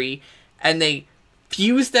Smith tree, and they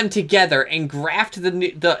fuse them together and graft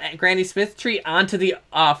the Granny Smith tree onto the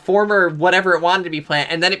former whatever it wanted to be plant,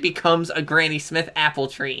 and then it becomes a Granny Smith apple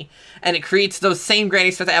tree. And it creates those same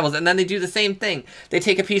Granny Smith apples, and then they do the same thing. They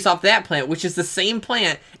take a piece off that plant, which is the same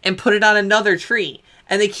plant, and put it on another tree.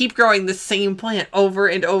 And they keep growing the same plant over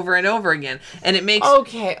and over and over again. And it makes...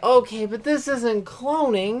 Okay, but this isn't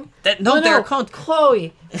cloning. They're clones.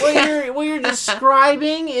 Chloe, what you're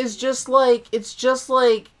describing is just like...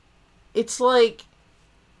 It's like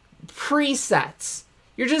presets.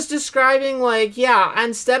 You're just describing, like, yeah,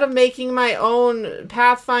 instead of making my own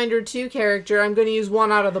Pathfinder 2 character, I'm going to use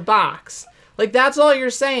one out of the box. Like, that's all you're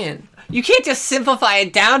saying. You can't just simplify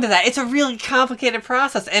it down to that. It's a really complicated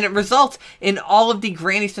process, and it results in all of the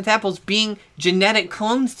Granny Smith apples being genetic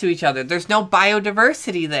clones to each other. There's no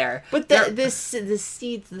biodiversity there. But the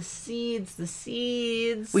seeds.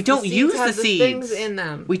 We don't use the seeds. Things in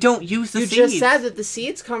them. We don't use the seeds. You just said that the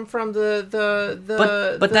seeds come from the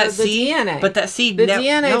DNA. But that seed. The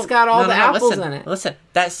DNA's got all the apples in it. Listen,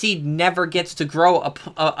 that seed never gets to grow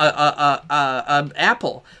a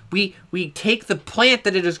apple. We take the plant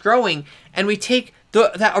that it is growing, and we take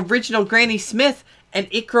that original Granny Smith, and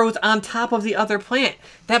it grows on top of the other plant.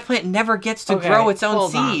 That plant never gets to grow its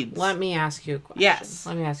own seeds. Let me ask you a question. Yes.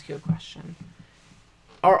 Let me ask you a question.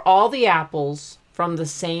 Are all the apples from the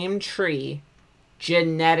same tree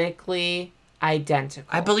genetically identical?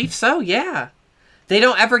 I believe so, yeah. They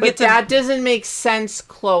don't ever get to... But that doesn't make sense,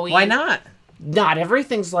 Chloe. Why not? Not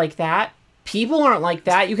everything's like that. People aren't like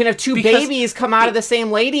that. You can have two babies come out of the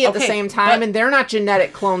same lady at the same time, and they're not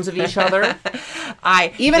genetic clones of each other.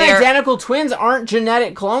 Even identical twins aren't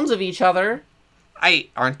genetic clones of each other.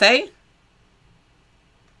 Aren't they?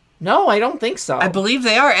 No, I don't think so. I believe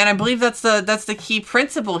they are, and I believe that's the key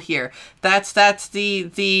principle here. That's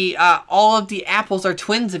the all of the apples are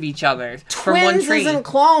twins of each other from one tree. Twins isn't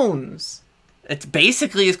clones. It's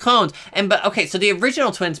basically as clones. So the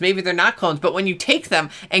original twins, maybe they're not clones, but when you take them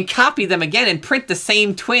and copy them again and print the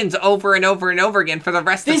same twins over and over and over again for the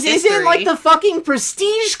rest of history. This isn't like the fucking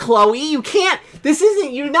Prestige, Chloe. You can't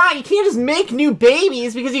you can't just make new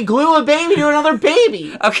babies because you glue a baby to another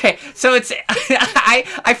baby. Okay, so it's,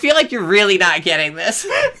 I feel like you're really not getting this.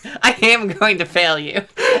 I am going to fail you.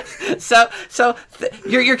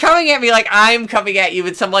 You're coming at me like I'm coming at you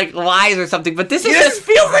with some like lies or something, but this just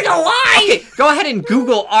feels like a lie. Okay, go ahead and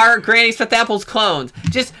Google "Are Granny Smith apples clones?"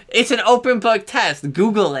 It's an open book test.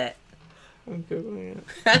 Google it. I'm Googling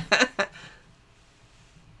it.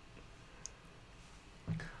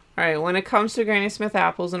 Alright, when it comes to Granny Smith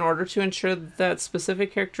apples, in order to ensure that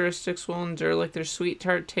specific characteristics will endure, like their sweet,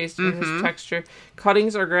 tart taste and texture,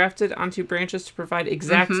 cuttings are grafted onto branches to provide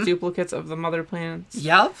exact duplicates of the mother plants.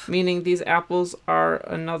 Yup. Meaning these apples are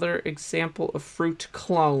another example of fruit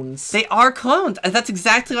clones. They are clones. That's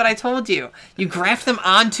exactly what I told you. You graft them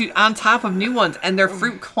on top of new ones, and they're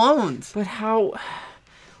fruit clones. But how...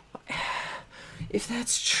 If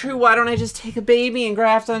that's true, why don't I just take a baby and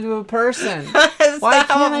graft onto a person? Why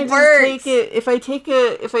can't I just take it? If I take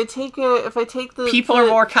the people are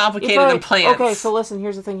more complicated than plants. Okay, so listen.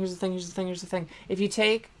 Here's the thing. If you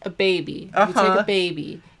take a baby, and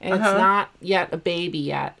it's not yet a baby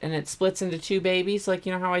yet, and it splits into two babies, like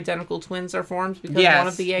you know how identical twins are formed because one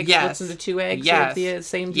of the eggs splits into two eggs with the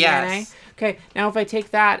same DNA. Okay, now if I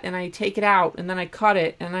take that and I take it out and then I cut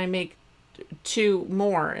it and I make two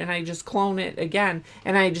more and I just clone it again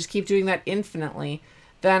and I just keep doing that infinitely,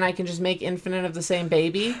 then I can just make infinite of the same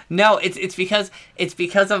baby? No, it's because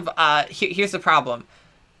of here's the problem.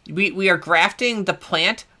 We are grafting the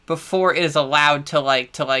plant before it is allowed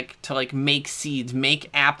to make seeds, make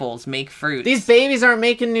apples, make fruits. These babies aren't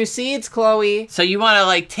making new seeds, Chloe. So you want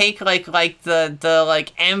to take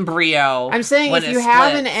the embryo. I'm saying if you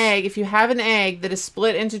have an egg that is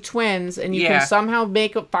split into twins and you can somehow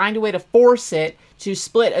find a way to force it to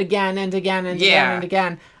split again and again and again and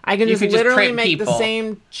again, I can just literally make the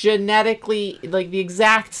same genetically, like the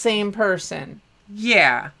exact same person.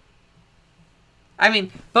 Yeah. I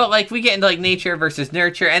mean, but we get into nature versus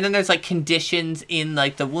nurture, and then there's conditions in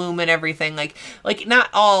the womb and everything. Like not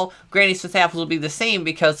all Granny Smith apples will be the same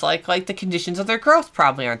because the conditions of their growth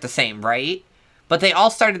probably aren't the same, right? But they all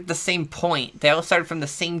started at the same point. They all started from the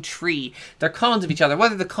same tree. They're clones of each other.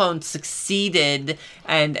 Whether the clone succeeded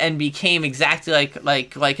and became exactly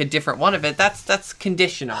like a different one of it, that's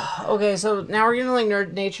conditional. Okay, so now we're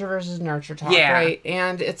getting nature versus nurture talk, right?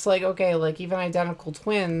 And it's even identical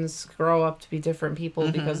twins grow up to be different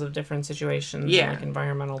people because of different situations, and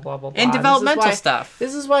environmental blah blah blah. And developmental stuff.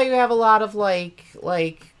 This is why you have a lot of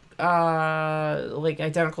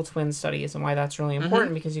identical twin studies, and why that's really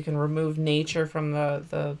important because you can remove nature from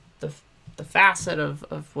the the facet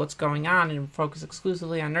of what's going on and focus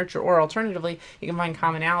exclusively on nurture, or alternatively, you can find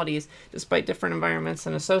commonalities despite different environments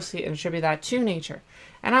and associate and attribute that to nature.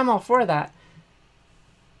 And I'm all for that.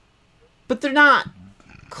 But they're not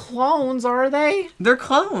clones, are they? They're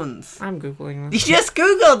clones. I'm Googling You this. just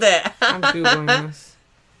Googled it. I'm Googling this.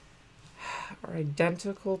 Are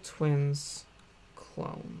identical twins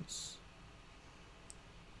clones?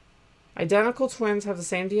 Identical twins have the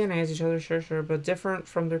same DNA as each other, sure, but different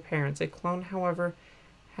from their parents. A clone, however,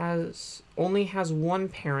 only has one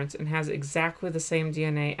parent and has exactly the same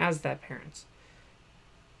DNA as that parent.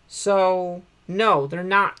 So, no, they're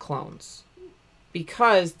not clones.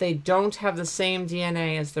 Because they don't have the same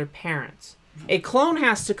DNA as their parents. A clone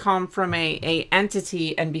has to come from a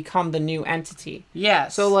entity and become the new entity.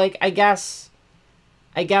 Yes. So, like, I guess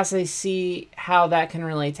I see how that can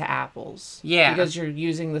relate to apples. Yeah. Because you're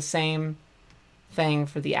using the same thing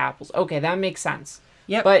for the apples. Okay, that makes sense.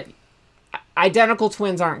 Yep. But identical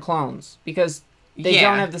twins aren't clones because they Yeah.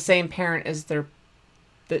 don't have the same parent as the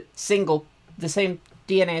same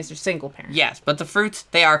DNA as their single parent. Yes, but the fruits,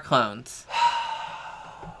 they are clones.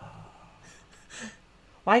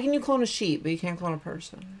 Why can you clone a sheep, but you can't clone a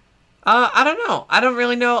person? I don't know. I don't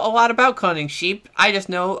really know a lot about cloning sheep. I just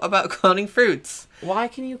know about cloning fruits. Why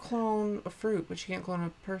can you clone a fruit, but you can't clone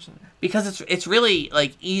a person? Because it's really,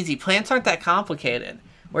 like, easy. Plants aren't that complicated.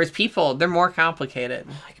 Whereas people, they're more complicated.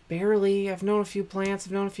 Like, barely. I've known a few plants.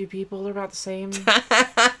 I've known a few people. They're about the same.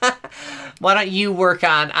 Why don't you work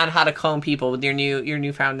on how to clone people with your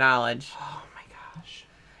newfound knowledge? Oh my gosh.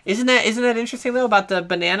 Isn't that interesting though about the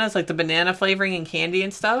bananas, like the banana flavoring in candy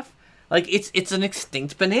and stuff? Like it's an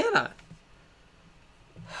extinct banana.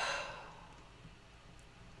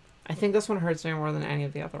 I think this one hurts me more than any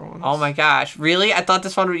of the other ones. Oh my gosh, really? I thought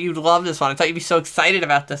you'd love this one. I thought you'd be so excited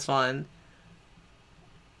about this one.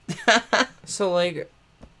 So, like,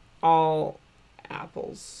 all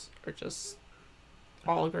apples are just...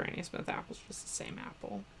 all Granny Smith apples are just the same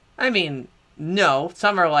apple. I mean, no.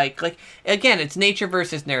 Some are like again, it's nature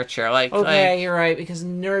versus nurture. Okay, you're right, because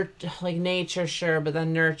nature, sure, but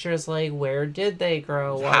then nurture is like, where did they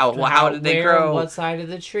grow? How did they grow? What side of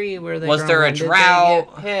the tree were they? Was there a When did they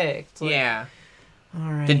drought? get picked? Like, Yeah. All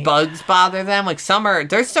right. Did bugs bother them? Like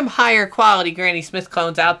there's some higher quality Granny Smith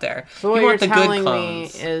clones out there. So what you you're want the telling good me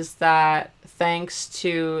clones. is that thanks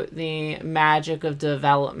to the magic of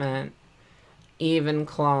development, even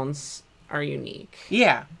clones are unique.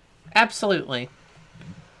 Yeah, absolutely.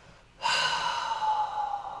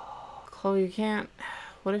 Chloe, you can't.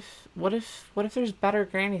 What if there's better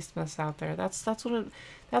Granny Smiths out there? That's what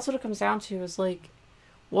it comes down to. Is like,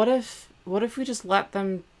 what if we just let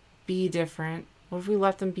them be different? What if we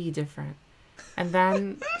let them be different? And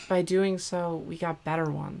then by doing so, we got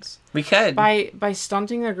better ones. We could. By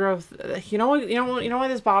stunting their growth. You know why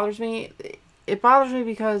this bothers me? It bothers me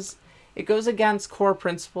because it goes against core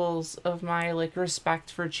principles of my like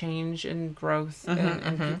respect for change and growth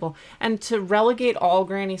and people. And to relegate all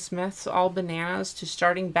Granny Smiths, all bananas, to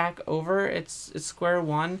starting back over, it's square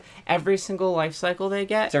one every single life cycle they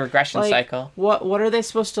get. It's a regression cycle. What are they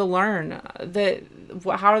supposed to learn?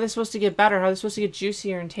 How are they supposed to get better? How are they supposed to get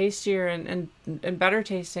juicier and tastier and better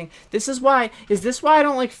tasting? Is this why I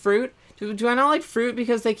don't like fruit? Do I not like fruit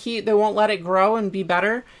because they won't let it grow and be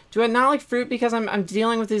better? Do I not like fruit because I'm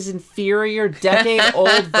dealing with these inferior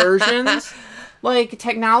decade-old versions? Like,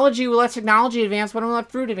 technology will let technology advance, but I don't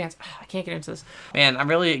let fruit advance. I can't get into this. Man, I'm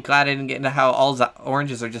really glad I didn't get into how all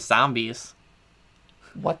oranges are just zombies.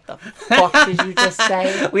 What the fuck did you just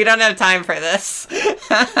say? We don't have time for this.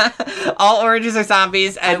 All oranges are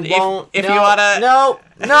zombies, and if you wanna... No!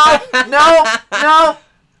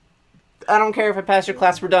 I don't care if I pass your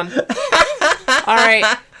class, we're done. Alright,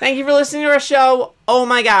 thank you for listening to our show. Oh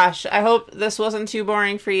my gosh, I hope this wasn't too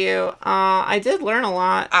boring for you. I did learn a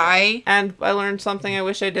lot. And I learned something I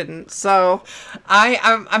wish I didn't, so...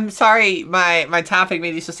 I'm sorry my topic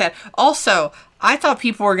made you so sad. Also, I thought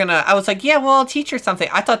people were gonna... I was like, yeah, well, I'll teach her something.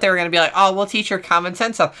 I thought they were gonna be like, oh, we'll teach her common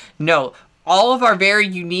sense stuff. No. All of our very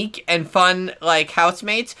unique and fun, like,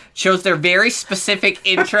 housemates chose their very specific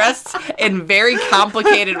interests in very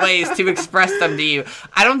complicated ways to express them to you.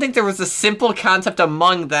 I don't think there was a simple concept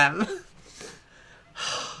among them.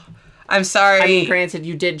 I'm sorry. I mean, granted,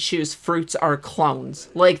 you did choose fruits are clones.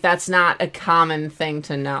 Like, that's not a common thing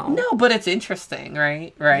to know. No, but it's interesting,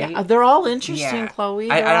 right? Yeah, they're all interesting, Chloe.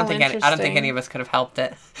 I don't think any of us could have helped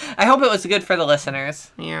it. I hope it was good for the listeners.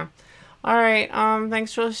 Yeah. All right.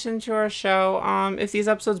 Thanks for listening to our show. If these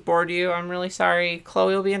episodes bored you, I'm really sorry.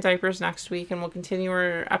 Chloe will be in diapers next week, and we'll continue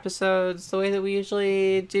our episodes the way that we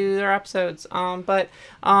usually do our episodes. But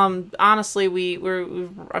honestly,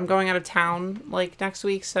 I'm going out of town like next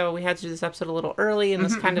week, so we had to do this episode a little early, and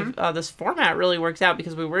this kind of this format really works out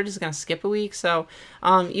because we were just gonna skip a week. So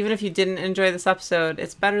even if you didn't enjoy this episode,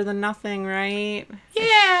 it's better than nothing, right? Yeah.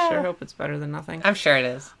 I sure hope it's better than nothing. I'm sure it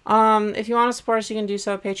is. If you want to support us, you can do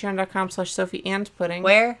so at patreon.com/Sophie and Pudding.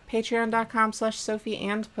 Where? Patreon.com/Sophie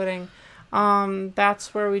and Pudding.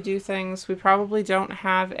 That's where we do things. We probably don't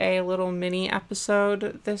have a little mini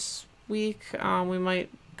episode this week. We might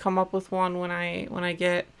come up with one when I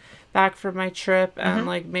get back from my trip and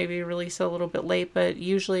like maybe release it a little bit late, but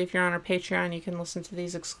usually if you're on our Patreon you can listen to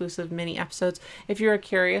these exclusive mini episodes. If you're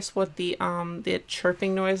curious what the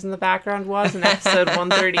chirping noise in the background was in episode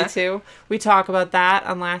 132, we talk about that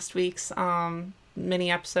on last week's mini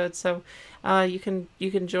episode, so you can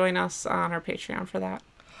join us on our Patreon for that.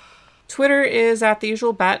 Twitter is at The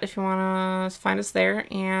Usual Bet if you want to find us there,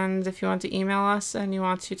 and if you want to email us and you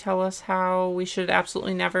want to tell us how we should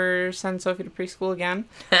absolutely never send Sophie to preschool again,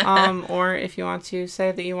 or if you want to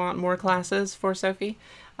say that you want more classes for Sophie,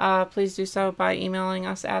 please do so by emailing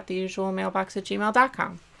us at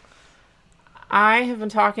theusualmailbox@gmail.com. I have been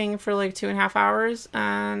talking for like 2.5 hours,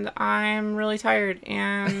 and I'm really tired,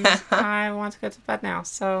 and I want to go to bed now,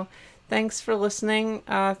 so thanks for listening.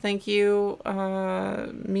 Thank you,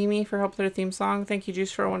 Mimi, for helping with our theme song. Thank you,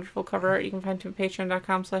 Juice, for a wonderful cover art. You can find him at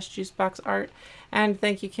patreon.com/juiceboxart. And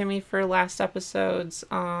thank you, Kimmy, for last episode's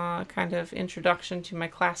kind of introduction to my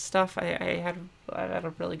class stuff. I had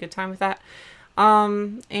a really good time with that.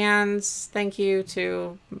 And thank you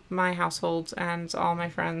to my household and all my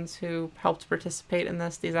friends who helped participate in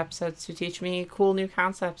these episodes to teach me cool new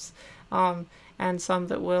concepts. And some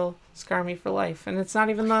that will scar me for life. And it's not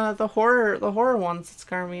even the horror ones that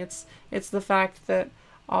scar me. It's the fact that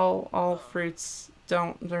all fruits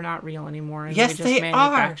they're not real anymore. And yes, we just they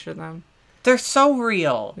manufacture are. them. They're so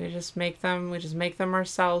real. We just make them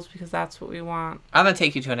ourselves because that's what we want. I'm gonna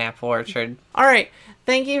take you to an apple orchard. All right.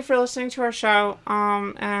 Thank you for listening to our show.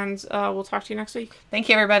 And we'll talk to you next week. Thank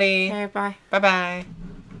you, everybody. Okay, bye. Bye-bye.